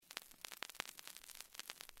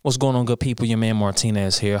What's going on, good people? Your man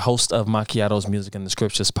Martinez here, host of Macchiato's Music and the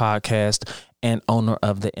Scriptures podcast and owner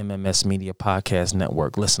of the MMS Media Podcast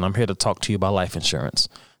Network. Listen, I'm here to talk to you about life insurance.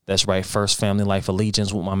 That's right, First Family Life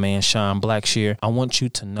Allegiance with my man Sean Blackshear. I want you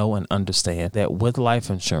to know and understand that with life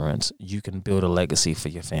insurance, you can build a legacy for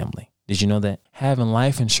your family. Did you know that? Having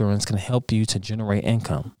life insurance can help you to generate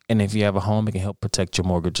income. And if you have a home, it can help protect your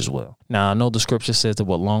mortgage as well. Now, I know the scripture says that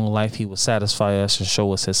with long life, he will satisfy us and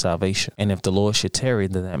show us his salvation. And if the Lord should tarry,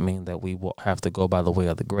 then that means that we will have to go by the way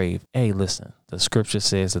of the grave. Hey, listen, the scripture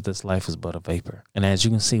says that this life is but a vapor. And as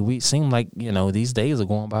you can see, we seem like, these days are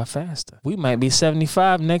going by faster. We might be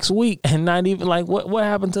 75 next week and not even like, what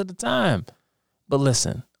happened to the time? But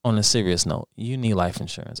listen. On a serious note, you need life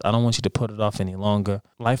insurance. I don't want you to put it off any longer.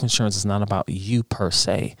 Life insurance is not about you per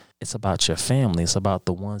se. It's about your family. It's about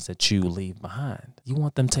the ones that you leave behind. You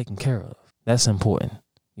want them taken care of. That's important.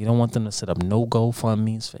 You don't want them to set up no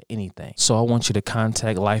GoFundMes for anything. So I want you to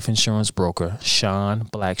contact life insurance broker Sean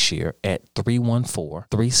Blackshear at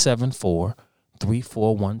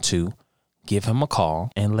 314-374-3412. Give him a call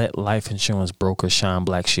and let life insurance broker Sean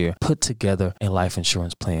Blackshear put together a life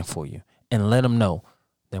insurance plan for you. And let him know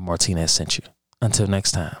that Martinez sent you. Until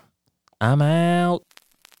next time, I'm out.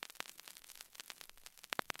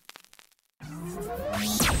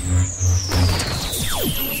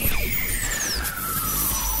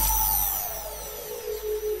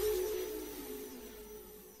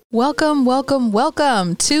 Welcome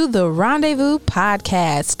to the Rendezvous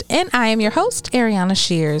Podcast. And I am your host, Ariana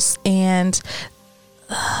Shears. And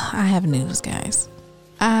I have news, guys.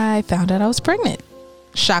 I found out I was pregnant.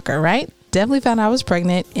 Shocker, right? Definitely found out I was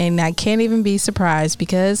pregnant, and I can't even be surprised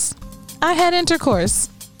because I had intercourse.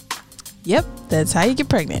 Yep, that's how you get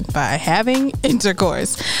pregnant, by having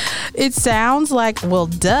intercourse. It sounds like, well,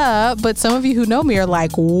 duh, but some of you who know me are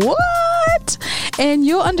like, what? And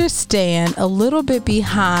you'll understand a little bit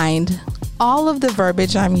behind all of the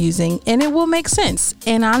verbiage I'm using, and it will make sense.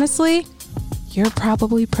 And honestly, you're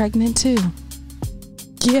probably pregnant too.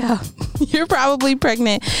 Yeah, you're probably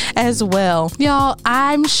pregnant as well. Y'all,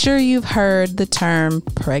 I'm sure you've heard the term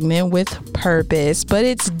pregnant with purpose, but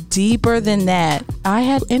it's deeper than that. I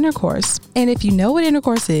had intercourse. And if you know what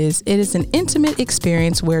intercourse is, it is an intimate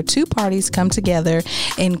experience where two parties come together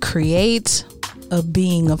and create a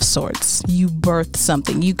being of sorts. You birth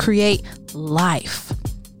something. You create life.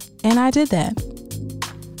 And I did that.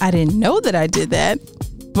 I didn't know that I did that,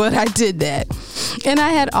 but I did that. And I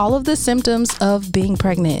had all of the symptoms of being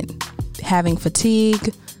pregnant. Having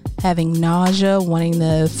fatigue, having nausea, wanting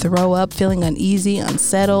to throw up, feeling uneasy,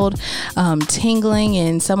 unsettled, tingling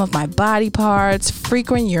in some of my body parts,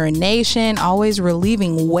 frequent urination, always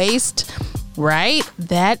relieving waste, right?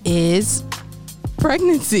 That is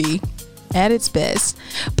pregnancy at its best.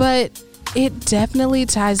 But it definitely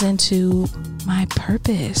ties into my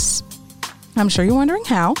purpose. I'm sure you're wondering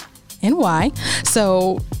how and why.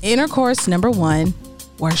 So intercourse number one,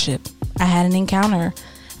 worship. I had an encounter.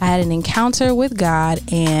 With God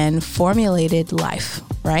and formulated life,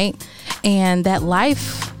 right? And that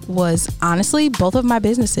life was honestly both of my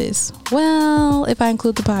businesses. Well, if I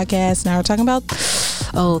include the podcast, now we're talking about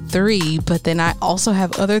 3, but then I also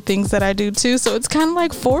have other things that I do too. So it's kind of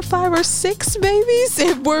like 4, 5, or 6 babies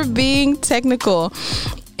if we're being technical.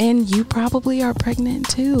 And you probably are pregnant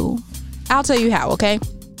too. I'll tell you how, okay?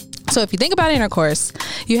 So if you think about intercourse,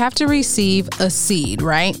 you have to receive a seed,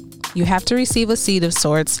 right? You have to receive a seed of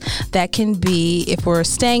sorts that can be, if we're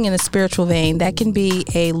staying in the spiritual vein, that can be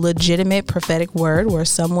a legitimate prophetic word where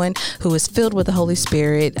someone who is filled with the Holy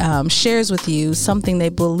Spirit shares with you something they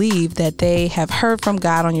believe that they have heard from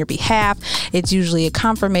God on your behalf. It's usually a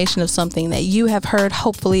confirmation of something that you have heard.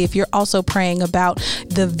 Hopefully, if you're also praying about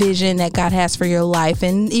the vision that God has for your life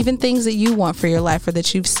and even things that you want for your life or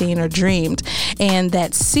that you've seen or dreamed. And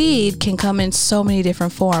that seed can come in so many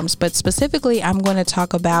different forms. But specifically, I'm going to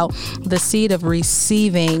talk about the seed of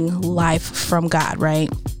receiving life from God,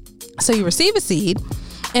 right? So you receive a seed,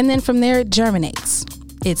 and then from there it germinates.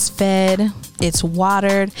 It's fed, it's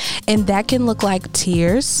watered, and that can look like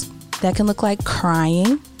tears. That can look like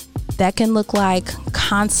crying. That can look like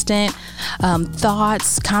constant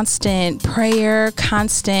thoughts, constant prayer,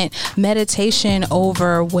 constant meditation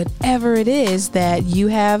over whatever it is that you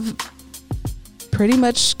have pretty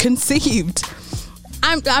much conceived.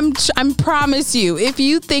 I'm promise you, if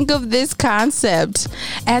you think of this concept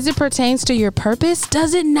as it pertains to your purpose,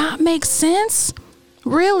 does it not make sense?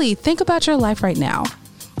 Really, think about your life right now.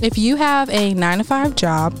 If you have a 9-to-5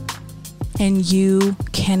 job and you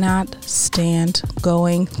cannot stand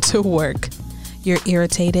going to work, you're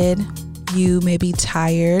irritated, you may be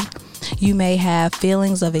tired, you may have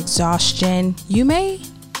feelings of exhaustion, you may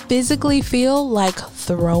physically feel like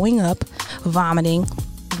throwing up, vomiting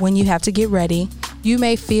when you have to get ready. You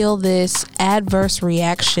may feel this adverse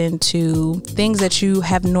reaction to things that you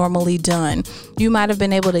have normally done. You might have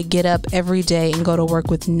been able to get up every day and go to work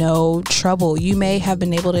with no trouble. You may have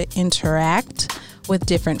been able to interact with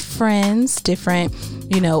different friends, different,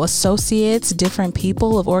 associates, different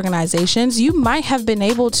people of organizations. You might have been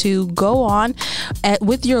able to go on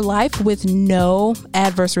with your life with no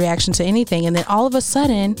adverse reaction to anything. And then all of a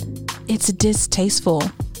sudden, it's distasteful.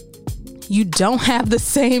 You don't have the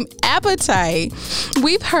same appetite.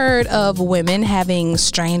 We've heard of women having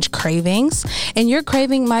strange cravings, and your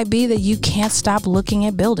craving might be that you can't stop looking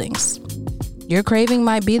at buildings. Your craving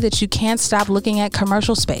might be that you can't stop looking at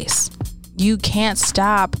commercial space. You can't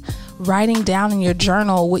stop writing down in your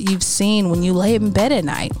journal what you've seen when you lay in bed at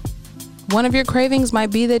night. One of your cravings might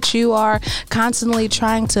be that you are constantly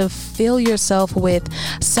trying to fill yourself with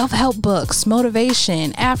self-help books,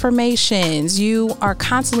 motivation, affirmations. You are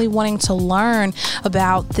constantly wanting to learn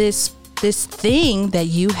about this thing that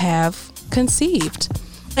you have conceived.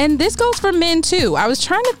 And this goes for men too. I was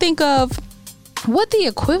trying to think of what the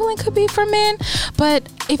equivalent could be for men, but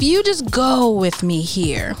if you just go with me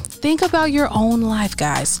here, think about your own life,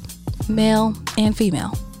 guys, male and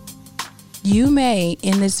female. You may,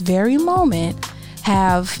 in this very moment,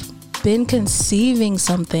 have been conceiving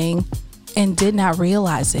something and did not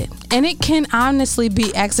realize it. And it can honestly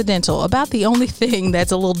be accidental. About the only thing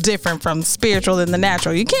that's a little different from spiritual than the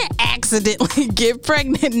natural. You can't accidentally get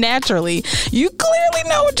pregnant naturally. You clearly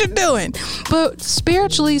know what you're doing. But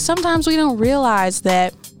spiritually, sometimes we don't realize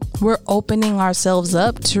that we're opening ourselves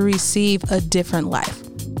up to receive a different life,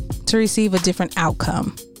 to receive a different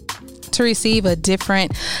outcome, to receive a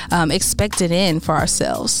different expected end for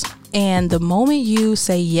ourselves. And the moment you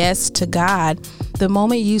say yes to God, the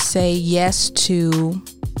moment you say yes to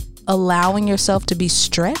allowing yourself to be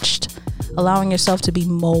stretched, allowing yourself to be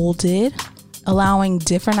molded, allowing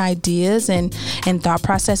different ideas and thought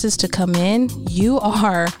processes to come in, you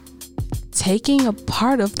are taking a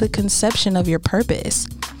part of the conception of your purpose.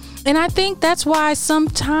 And I think that's why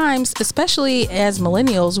sometimes, especially as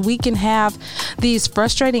millennials, we can have these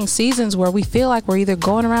frustrating seasons where we feel like we're either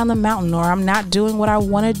going around the mountain or I'm not doing what I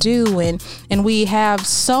want to do. And we have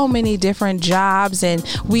so many different jobs, and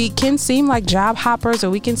we can seem like job hoppers,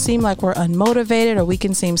 or we can seem like we're unmotivated, or we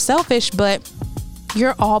can seem selfish, but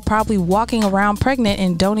you're all probably walking around pregnant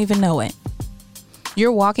and don't even know it.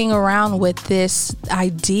 You're walking around with this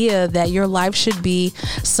idea that your life should be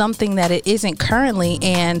something that it isn't currently.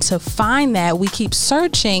 And to find that, we keep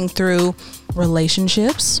searching through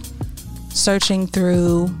relationships, searching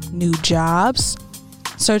through new jobs,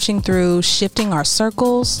 searching through shifting our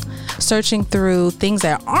circles, searching through things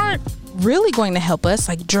that aren't really going to help us,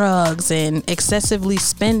 like drugs and excessively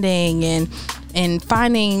spending and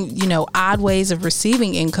finding, odd ways of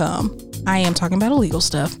receiving income. I am talking about illegal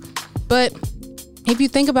stuff. But if you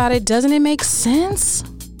think about it, doesn't it make sense?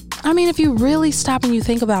 I mean, if you really stop and you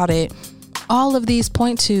think about it, all of these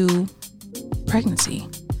point to pregnancy.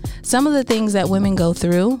 Some of the things that women go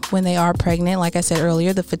through when they are pregnant, like I said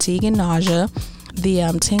earlier, the fatigue and nausea,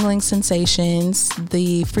 the tingling sensations,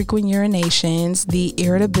 the frequent urinations, the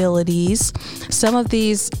irritabilities, some of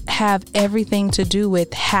these have everything to do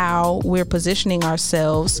with how we're positioning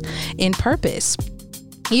ourselves in purpose.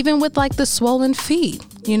 Even with like the swollen feet,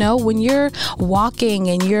 when you're walking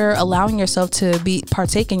and you're allowing yourself to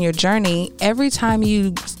partake in your journey, every time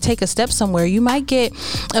you take a step somewhere, you might get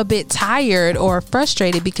a bit tired or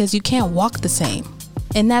frustrated because you can't walk the same.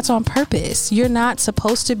 And that's on purpose. You're not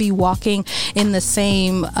supposed to be walking in the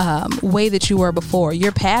same way that you were before.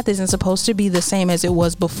 Your path isn't supposed to be the same as it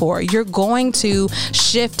was before. You're going to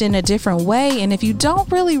shift in a different way. And if you don't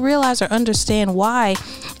really realize or understand why,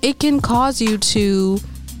 it can cause you to,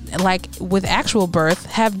 like with actual birth,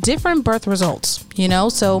 have different birth results,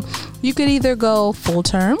 So you could either go full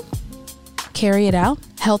term, carry it out,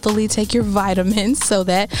 healthily take your vitamins. So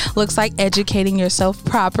that looks like educating yourself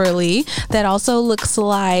properly. That also looks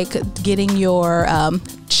like getting your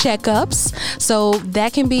checkups. So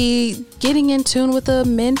that can be getting in tune with a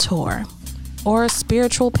mentor or a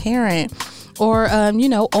spiritual parent, or,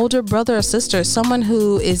 older brother or sister, someone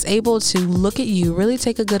who is able to look at you, really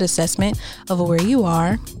take a good assessment of where you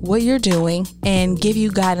are, what you're doing, and give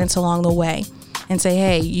you guidance along the way. And say,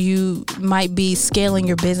 hey, you might be scaling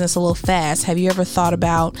your business a little fast. Have you ever thought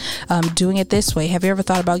about doing it this way? Have you ever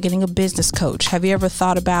thought about getting a business coach? Have you ever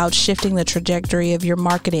thought about shifting the trajectory of your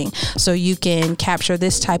marketing so you can capture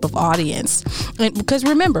this type of audience? And because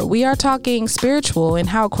remember, we are talking spiritual and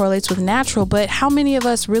how it correlates with natural, but how many of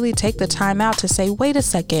us really take the time out to say, wait a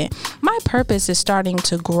second, my purpose is starting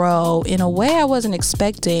to grow in a way I wasn't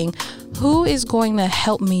expecting. Who is going to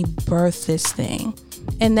help me birth this thing?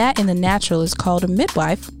 And that in the natural is called a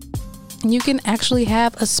midwife. You can actually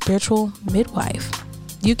have a spiritual midwife.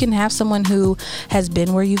 You can have someone who has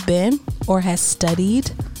been where you've been or has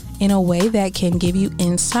studied in a way that can give you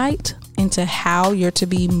insight into how you're to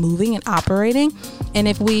be moving and operating. And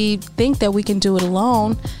if we think that we can do it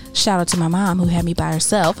alone, shout out to my mom who had me by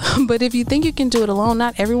herself. But if you think you can do it alone,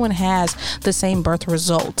 not everyone has the same birth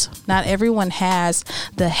result. Not everyone has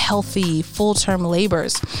the healthy full-term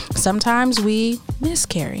labors. Sometimes we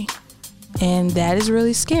miscarry, and that is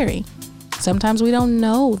really scary. Sometimes we don't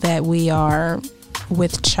know that we are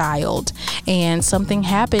with child, and something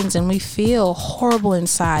happens and we feel horrible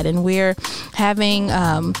inside, and we're having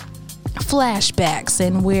flashbacks,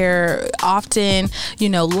 and we're often,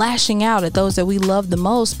 lashing out at those that we love the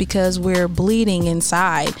most because we're bleeding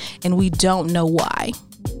inside and we don't know why.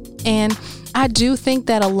 And I do think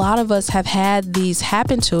that a lot of us have had these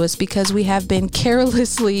happen to us because we have been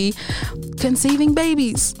carelessly conceiving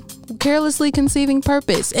babies. Carelessly conceiving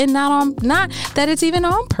purpose, and not that it's even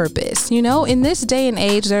on purpose. In this day and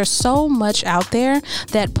age, there's so much out there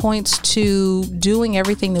that points to doing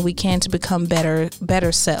everything that we can to become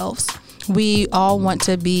better selves. We all want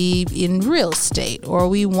to be in real estate, or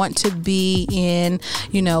we want to be in,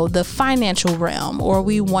 the financial realm, or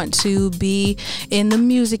we want to be in the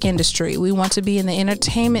music industry. We want to be in the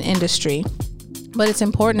entertainment industry. But it's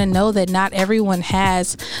important to know that not everyone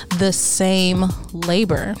has the same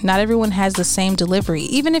labor. Not everyone has the same delivery.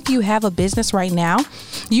 Even if you have a business right now,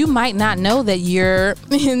 you might not know that you're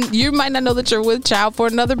with child for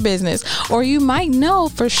another business, or you might know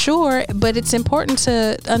for sure, but it's important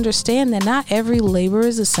to understand that not every labor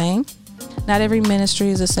is the same. Not every ministry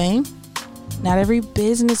is the same. Not every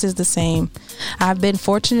business is the same. I've been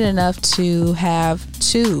fortunate enough to have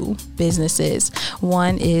 2 businesses.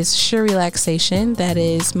 One is Sure Relaxation. That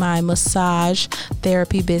is my massage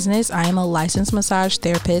therapy business. I am a licensed massage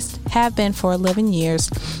therapist, have been for 11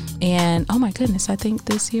 years. And oh my goodness, I think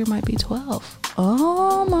this year might be 12.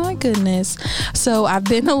 Oh my goodness. So I've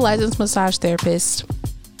been a licensed massage therapist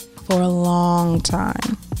for a long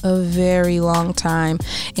time. A very long time.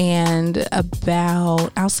 And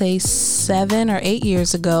about, I'll say 7 or 8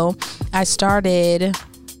 years ago, I started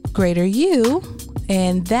Greater You,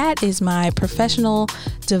 and that is my professional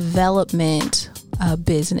development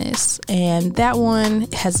business. And that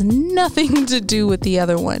one has nothing to do with the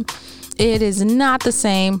other one. It is not the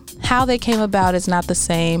same. How they came about is not the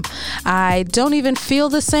same. I don't even feel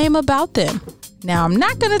the same about them. Now, I'm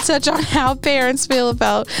not going to touch on how parents feel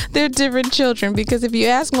about their different children, because if you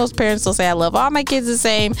ask most parents, they'll say, I love all my kids the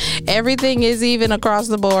same. Everything is even across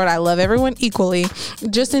the board. I love everyone equally,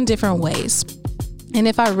 just in different ways. And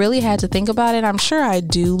if I really had to think about it, I'm sure I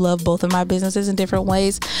do love both of my businesses in different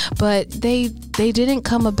ways, but they didn't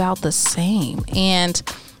come about the same. And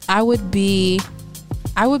I would be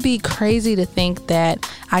crazy to think that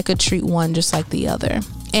I could treat one just like the other.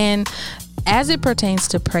 And as it pertains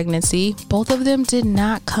to pregnancy, both of them did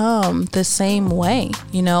not come the same way.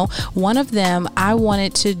 One of them I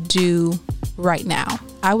wanted to do right now.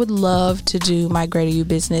 I would love to do my Greater You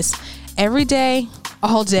business every day,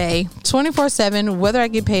 all day, 24/7, whether I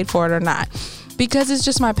get paid for it or not, because it's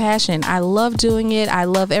just my passion. I love doing it. I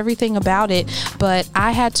love everything about it, but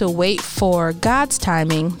I had to wait for God's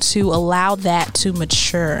timing to allow that to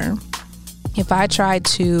mature. If I tried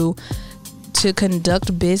to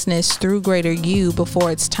conduct business through Greater You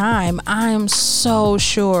before it's time, I'm so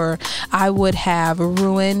sure I would have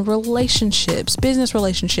ruined relationships, business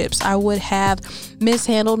relationships. I would have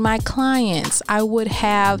mishandled my clients. I would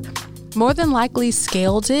have more than likely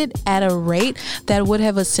scaled it at a rate that would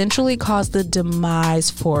have essentially caused the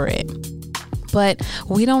demise for it. But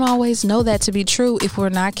we don't always know that to be true if we're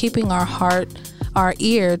not keeping our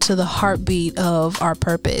ear to the heartbeat of our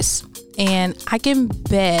purpose. And I can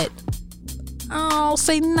bet, I'll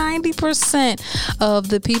say 90% of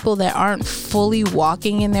the people that aren't fully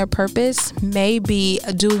walking in their purpose may be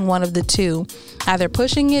doing one of the two, either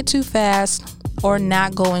pushing it too fast or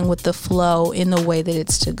not going with the flow in the way that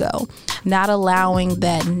it's to go, not allowing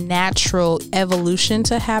that natural evolution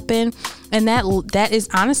to happen. And that is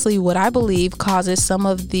honestly what I believe causes some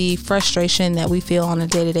of the frustration that we feel on a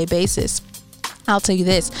day-to-day basis. I'll tell you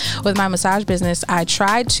this, with my massage business, I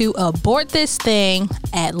tried to abort this thing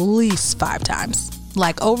at least 5 times.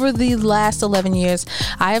 Like over the last 11 years,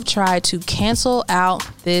 I have tried to cancel out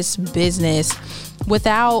this business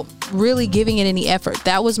without really giving it any effort.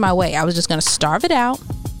 That was my way. I was just going to starve it out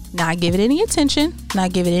not give it any attention,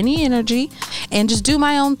 not give it any energy, and just do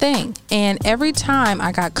my own thing. And every time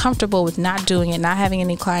I got comfortable with not doing it, not having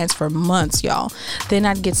any clients for months, y'all, then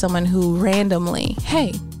I'd get someone who randomly,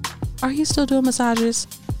 hey, are you still doing massages?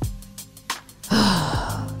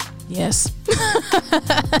 Yes.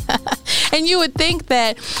 And you would think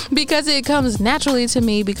that because it comes naturally to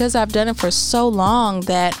me, because I've done it for so long,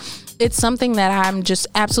 that it's something that I'm just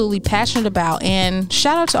absolutely passionate about. And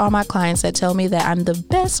shout out to all my clients that tell me that I'm the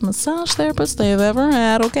best massage therapist they've ever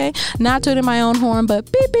had, okay? Not tooting my own horn, but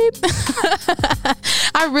beep, beep.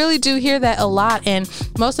 I really do hear that a lot. And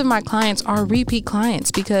most of my clients are repeat clients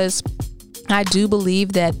because I do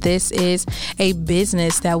believe that this is a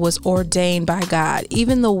business that was ordained by God.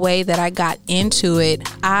 Even the way that I got into it,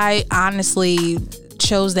 I honestly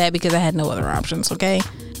chose that because I had no other options, okay?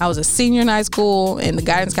 I was a senior in high school and the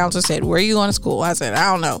guidance counselor said, where are you going to school? I said,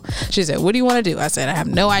 I don't know. She said, what do you want to do? I said, I have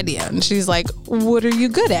no idea. And she's like, what are you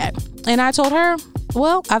good at? And I told her,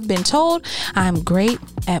 well, I've been told I'm great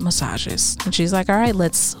at massages. And she's like, all right,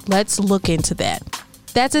 let's look into that.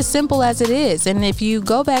 That's as simple as it is. And if you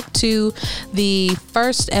go back to the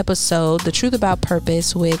first episode, The Truth About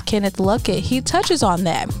Purpose with Kenneth Luckett, he touches on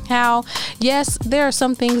that. How, yes, there are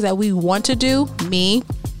some things that we want to do. Me,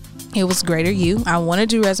 it was Greater You. I want to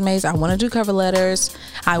do resumes. I want to do cover letters.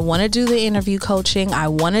 I want to do the interview coaching. I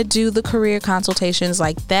want to do the career consultations.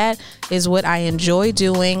 Like, that is what I enjoy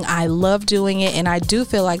doing. I love doing it. And I do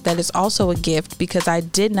feel like that is also a gift because I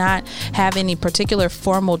did not have any particular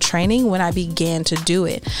formal training when I began to do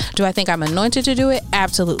it. Do I think I'm anointed to do it?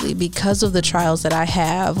 Absolutely. Because of the trials that I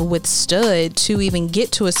have withstood to even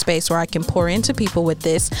get to a space where I can pour into people with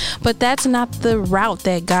this. But that's not the route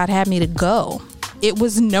that God had me to go. It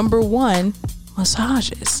was number one,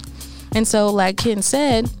 massages. And so, like Ken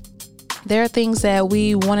said, there are things that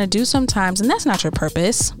we want to do sometimes, and that's not your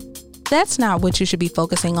purpose. That's not what you should be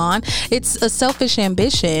focusing on. It's a selfish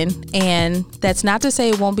ambition, and that's not to say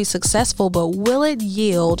it won't be successful, but will it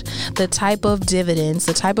yield the type of dividends,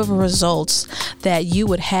 the type of results that you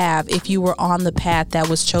would have if you were on the path that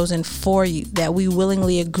was chosen for you, that we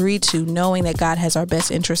willingly agreed to, knowing that God has our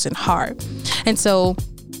best interest in heart? And so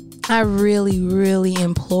I really, really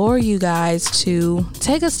implore you guys to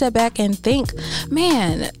take a step back and think,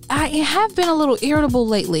 man, I have been a little irritable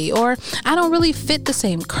lately, or I don't really fit the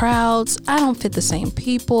same crowds. I don't fit the same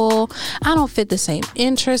people. I don't fit the same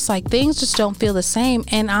interests. Like, things just don't feel the same.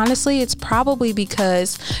 And honestly, it's probably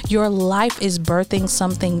because your life is birthing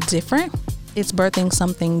something different. It's birthing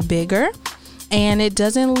something bigger. And it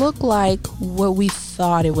doesn't look like what we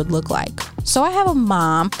thought it would look like. So I have a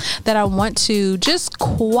mom that I want to just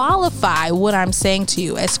qualify what I'm saying to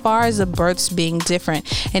you as far as the births being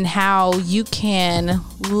different and how you can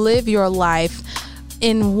live your life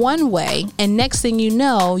in one way, and next thing you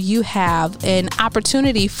know, you have an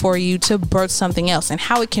opportunity for you to birth something else, and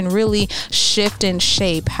how it can really shift and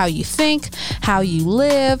shape how you think, how you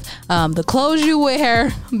live, the clothes you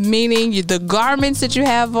wear, meaning the garments that you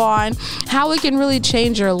have on, how it can really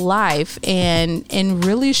change your life and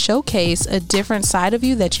really showcase a different side of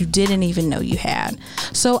you that you didn't even know you had.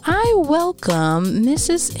 So I welcome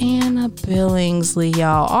Mrs. Anna Billingsley,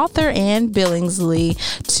 y'all, author Ann Billingsley,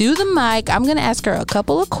 to the mic. I'm going to ask her a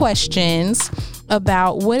couple of questions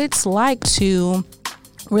about what it's like to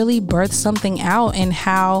really birth something out and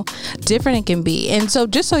how different it can be. And so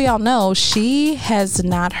just so y'all know, she has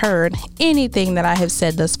not heard anything that I have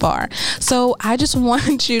said thus far. So I just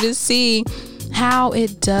want you to see how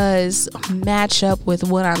it does match up with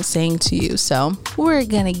what I'm saying to you. So we're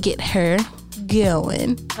going to get her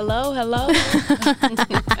going. Hello.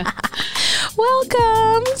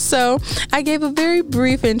 Welcome. So I gave a very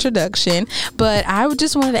brief introduction, but I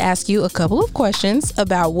just wanted to ask you a couple of questions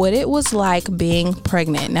about what it was like being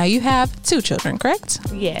pregnant. Now, you have 2 children, correct?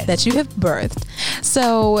 Yes. That you have birthed.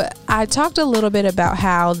 So I talked a little bit about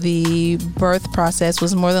how the birth process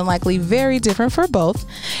was more than likely very different for both,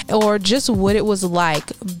 or just what it was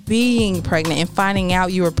like being pregnant and finding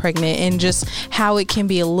out you were pregnant, and just how it can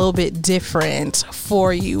be a little bit different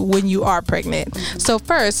for you when you are pregnant. So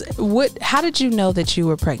first, how did you know that you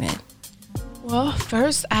were pregnant? Well,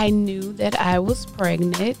 first I knew that I was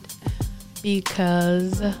pregnant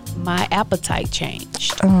because my appetite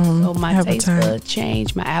changed. So my taste bud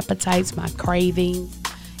changed, my appetites, my cravings,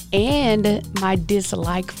 and my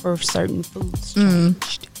dislike for certain foods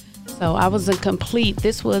changed. So I was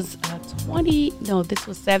this was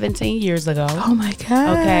 17 years ago. Oh my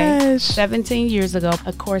gosh. Okay. 17 years ago.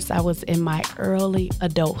 Of course, I was in my early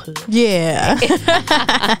adulthood. Yeah.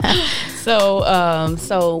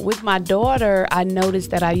 So with my daughter, I noticed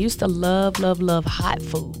that I used to love hot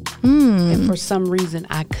food. And for some reason,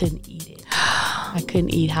 I couldn't eat it. I couldn't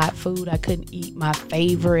eat hot food. I couldn't eat my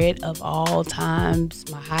favorite of all times,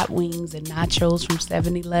 my hot wings and nachos from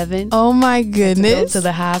 7-Eleven. Oh my goodness. To go to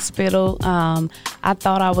the hospital. I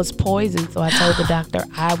thought I was poisoned, so I told the doctor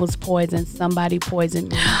I was poisoned. Somebody poisoned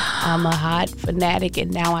me. I'm a hot fanatic,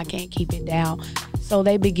 and now I can't keep it down. So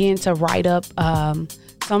they began to write up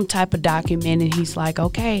some type of document, and he's like,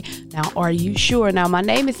 okay, now are you sure? Now my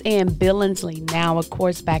name is Ann Billingsley. Now, of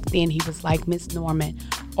course, back then he was like, Miss Norman,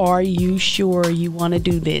 are you sure you want to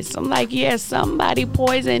do this? I'm like, yes, somebody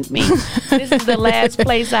poisoned me. This is the last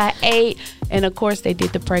place I ate. And of course they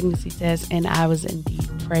did the pregnancy test, and I was indeed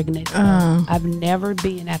pregnant. So I've never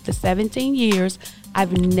been, after 17 years,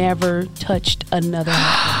 I've never touched another.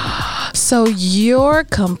 So your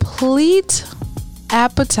complete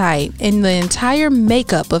appetite and the entire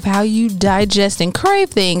makeup of how you digest and crave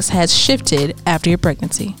things has shifted after your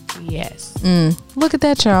pregnancy. Yes. Look at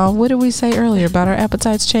that, y'all. What did we say earlier about our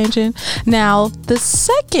appetites changing? Now, the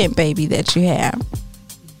second baby that you had,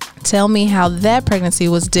 tell me how that pregnancy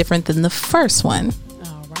was different than the first one.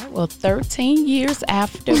 All right. Well, 13 years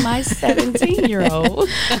after my 17-year-old,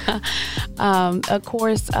 of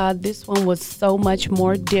course, this one was so much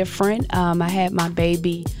more different. I had my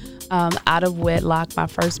baby out of wedlock, my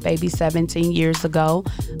first baby 17 years ago.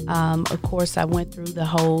 Of course, I went through the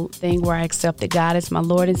whole thing where I accepted God as my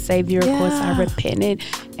Lord and Savior. Of course, I repented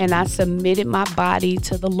and I submitted my body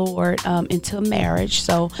to the Lord into marriage.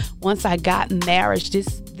 So once I got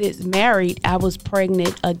married, I was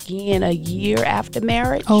pregnant again a year after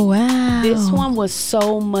marriage. Oh, wow. This one was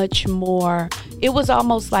so much more. It was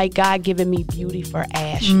almost like God giving me beauty for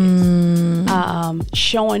ashes,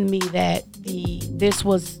 showing me that this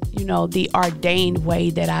was, the ordained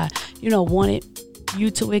way that I, wanted you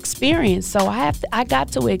to experience. So I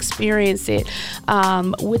got to experience it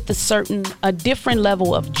with a different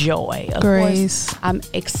level of joy. Of course, I'm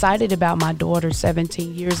excited about my daughter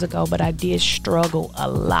 17 years ago, but I did struggle a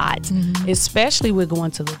lot, especially with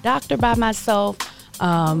going to the doctor by myself,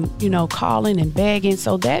 calling and begging.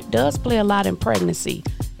 So that does play a lot in pregnancy.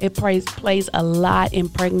 It plays a lot in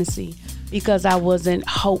pregnancy, because I wasn't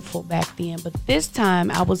hopeful back then. But this time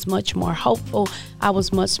I was much more hopeful. I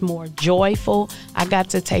was much more joyful. I got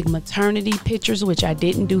to take maternity pictures, which I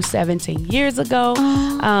didn't do 17 years ago.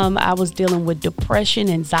 I was dealing with depression,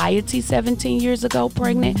 anxiety 17 years ago,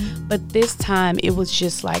 pregnant. But this time it was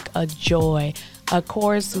just like a joy. Of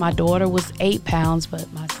course, my daughter was 8 pounds, but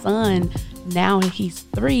my son, now he's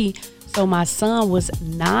 3. So my son was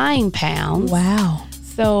 9 pounds. Wow.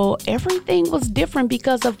 So everything was different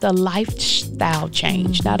because of the lifestyle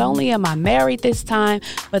change. Not only am I married this time,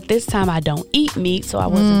 but this time I don't eat meat, so I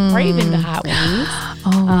wasn't craving the hot wings.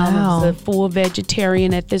 Oh, wow. I was a full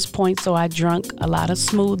vegetarian at this point, so I drank a lot of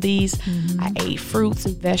smoothies. I ate fruits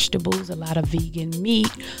and vegetables, a lot of vegan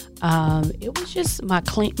meat. It was just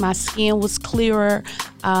my skin was clearer.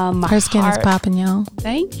 Her skin is popping, y'all.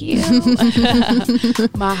 Thank you.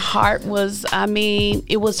 My heart was,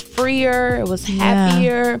 it was freer. It was happier.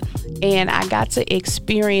 And I got to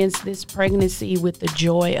experience this pregnancy with the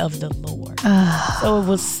joy of the Lord. So it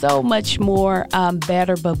was so much more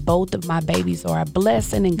better. But both of my babies are a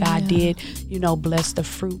blessing, and God did, bless the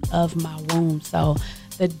fruit of my womb. So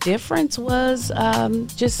the difference was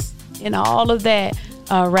just all of that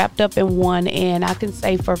wrapped up in one. And I can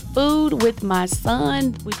say for food with my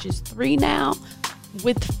son, which is 3 now,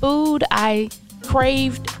 with food I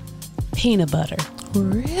craved peanut butter.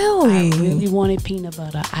 Really? I really wanted peanut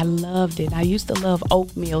butter. I loved it. I used to love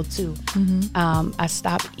oatmeal too. I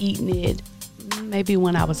stopped eating it maybe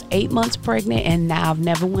when I was 8 months pregnant, and now I've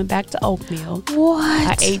never went back to oatmeal. What?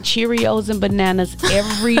 I ate Cheerios and bananas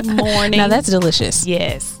every morning. Now that's delicious.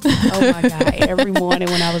 Yes. Oh my God. Every morning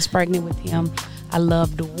when I was pregnant with him. I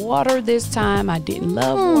loved water this time. I didn't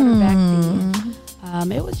love water back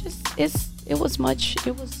then. It was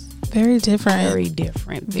very different. Very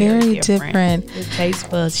different. Very different. The taste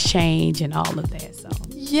buds change and all of that. So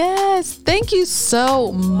yes, thank you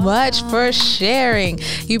so much for sharing.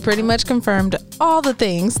 You pretty much confirmed all the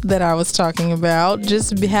things that I was talking about.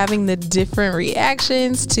 Just having the different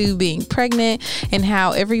reactions to being pregnant and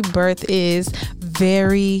how every birth is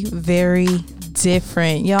very, very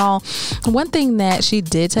different. Y'all, one thing that she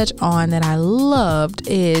did touch on that I loved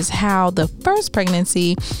is how the first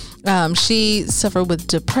pregnancy, she suffered with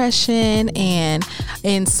depression, and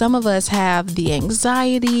some of us have the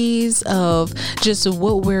anxieties of just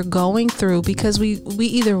what we're going through because we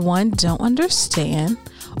either, one, don't understand,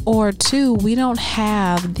 or two, we don't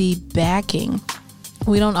have the backing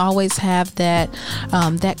We don't always have that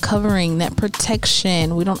covering, that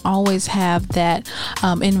protection. We don't always have that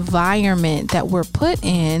environment that we're put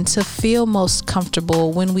in to feel most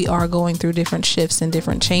comfortable when we are going through different shifts and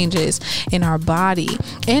different changes in our body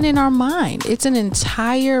and in our mind. It's an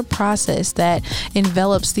entire process that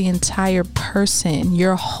envelops the entire person,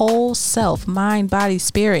 your whole self, mind, body,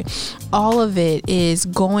 spirit. All of it is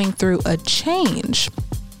going through a change.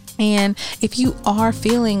 And if you are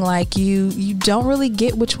feeling like you don't really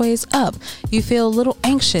get which way is up, you feel a little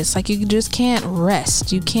anxious, like you just can't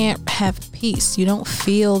rest, you can't have peace, you don't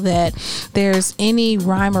feel that there's any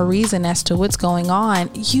rhyme or reason as to what's going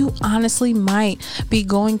on, you honestly might be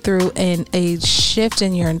going through a shift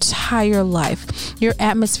in your entire life. Your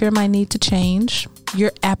atmosphere might need to change.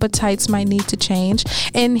 Your appetites might need to change.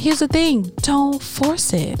 And here's the thing, don't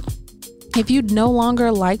force it. If you no longer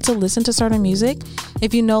like to listen to certain music,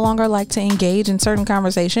 if you no longer like to engage in certain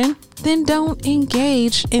conversation, then don't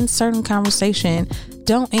engage in certain conversation.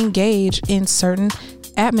 Don't engage in certain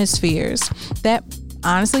atmospheres. That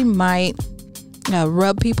honestly might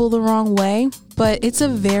rub people the wrong way, but it's a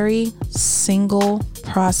very single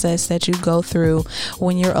process that you go through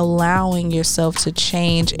when you're allowing yourself to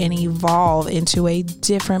change and evolve into a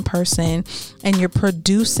different person, and you're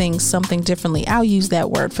producing something differently. I'll use that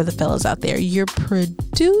word for the fellas out there. You're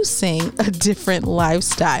producing a different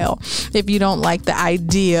lifestyle. If you don't like the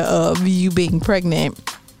idea of you being pregnant,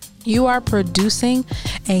 you are producing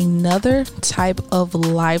another type of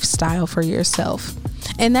lifestyle for yourself.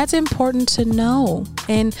 And that's important to know.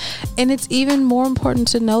 And it's even more important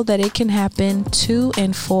to know that it can happen to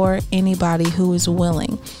and for anybody who is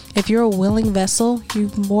willing. If you're a willing vessel,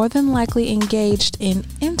 you've more than likely engaged in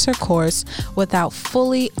intercourse without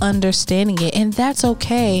fully understanding it. And that's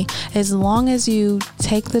okay, as long as you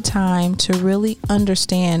take the time to really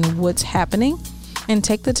understand what's happening and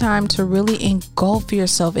take the time to really engulf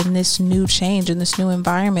yourself in this new change, in this new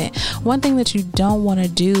environment. One thing that you don't want to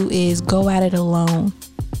do is go at it alone.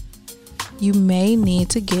 You may need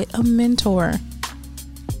to get a mentor.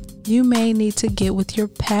 You may need to get with your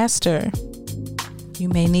pastor. You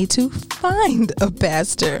may need to find a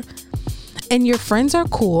pastor. And your friends are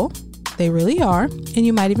cool. They really are. And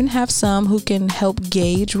you might even have some who can help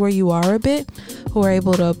gauge where you are a bit, who are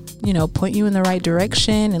able to, point you in the right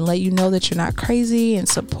direction and let you know that you're not crazy and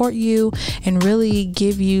support you and really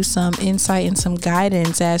give you some insight and some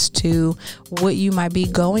guidance as to what you might be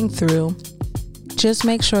going through. Just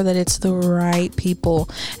make sure that it's the right people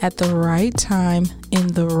at the right time in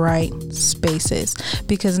the right spaces,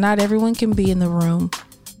 because not everyone can be in the room.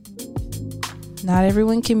 Not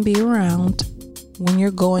everyone can be around when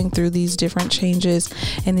you're going through these different changes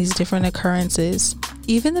and these different occurrences,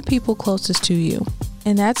 even the people closest to you.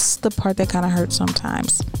 And that's the part that kind of hurts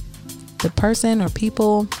sometimes. The person or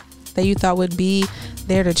people that you thought would be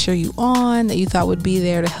there to cheer you on, that you thought would be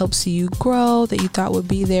there to help see you grow, that you thought would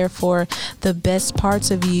be there for the best parts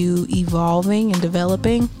of you evolving and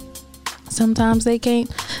developing, sometimes they can't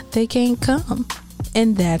come,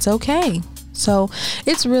 and that's okay. So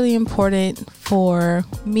it's really important for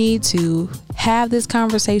me to have this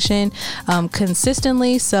conversation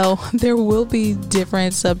consistently. So there will be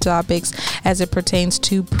different subtopics as it pertains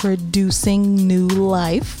to producing new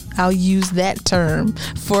life. I'll use that term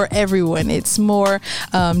for everyone. It's more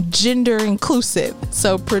gender inclusive.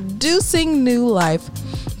 So producing new life.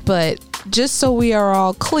 But just so we are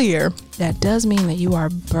all clear, that does mean that you are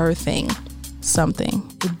birthing something.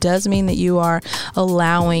 It does mean that you are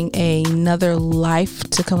allowing another life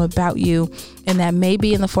to come about you, and that may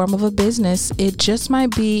be in the form of a business. It just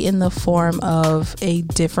might be in the form of a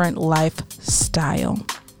different lifestyle.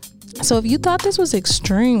 So if you thought this was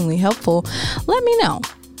extremely helpful, let me know,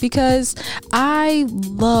 because I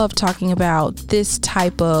love talking about this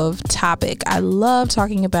type of topic. I love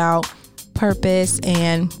talking about purpose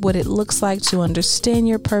and what it looks like to understand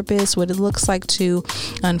your purpose, what it looks like to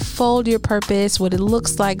unfold your purpose, what it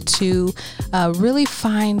looks like to really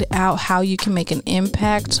find out how you can make an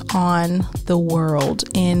impact on the world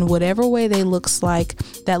in whatever way that looks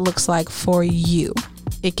like for you.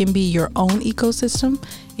 It can be your own ecosystem.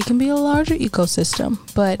 It can be a larger ecosystem,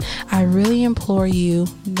 but I really implore you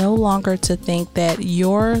no longer to think that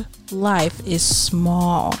your life is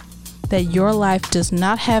small, that your life does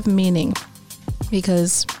not have meaning,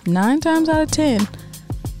 because 9 times out of 10,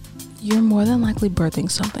 you're more than likely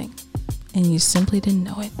birthing something and you simply didn't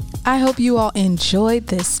know it. I hope you all enjoyed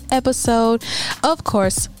this episode. Of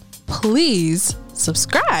course, please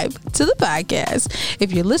subscribe to the podcast.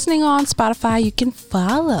 If you're listening on Spotify, you can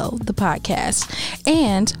follow the podcast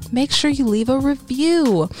and make sure you leave a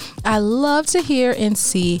review. I love to hear and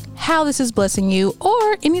see how this is blessing you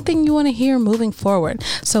or anything you want to hear moving forward.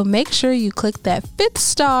 So make sure you click that 5th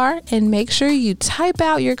star and make sure you type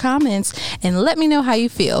out your comments and let me know how you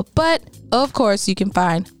feel. But of course, you can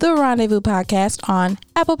find the Rendezvous Podcast on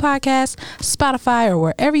Apple Podcasts, Spotify, or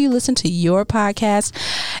wherever you listen to your podcast.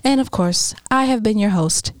 And of course, I have been your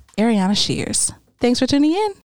host, Ariana Shears. Thanks for tuning in.